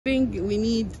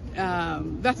need,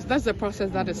 that's the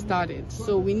process that has started.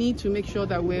 So we need to make sure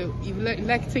that we're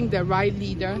electing the right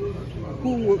leader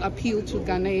who will appeal to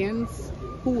Ghanaians,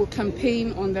 who will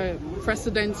campaign on the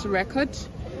president's record,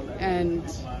 and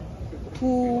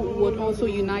who would also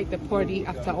unite the party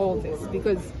after all this,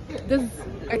 because this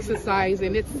exercise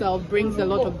in itself brings a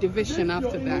lot of division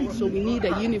after that. So we need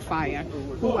a unifier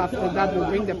who after that will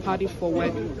bring the party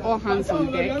forward, all hands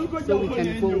on deck, so we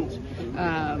can vote.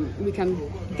 We can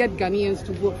get Ghanaians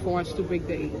to vote for us to break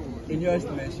the aid. In your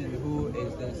estimation, who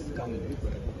is this candidate?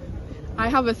 I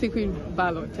have a secret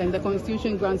ballot, and the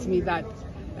Constitution grants me that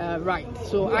right.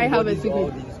 So I have a secret. All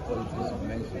these politicians you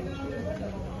mentioned?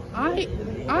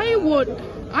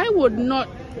 I would not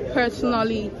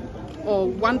personally or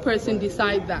one person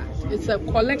decide that. It's a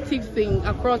collective thing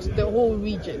across the whole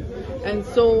region. And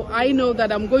so I know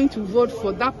that I'm going to vote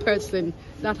for that person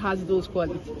that has those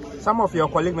qualities. Some of your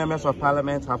colleague members of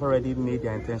parliament have already made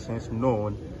their intentions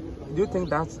known. Do you think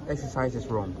that exercise is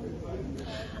wrong?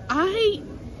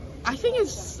 I think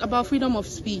it's about freedom of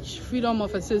speech, freedom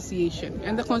of association,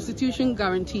 and the Constitution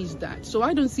guarantees that. So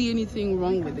I don't see anything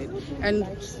wrong with it. And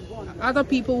other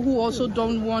people who also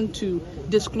don't want to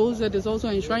disclose it is also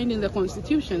enshrined in the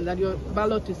Constitution that your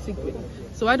ballot is secret.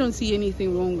 So I don't see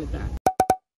anything wrong with that.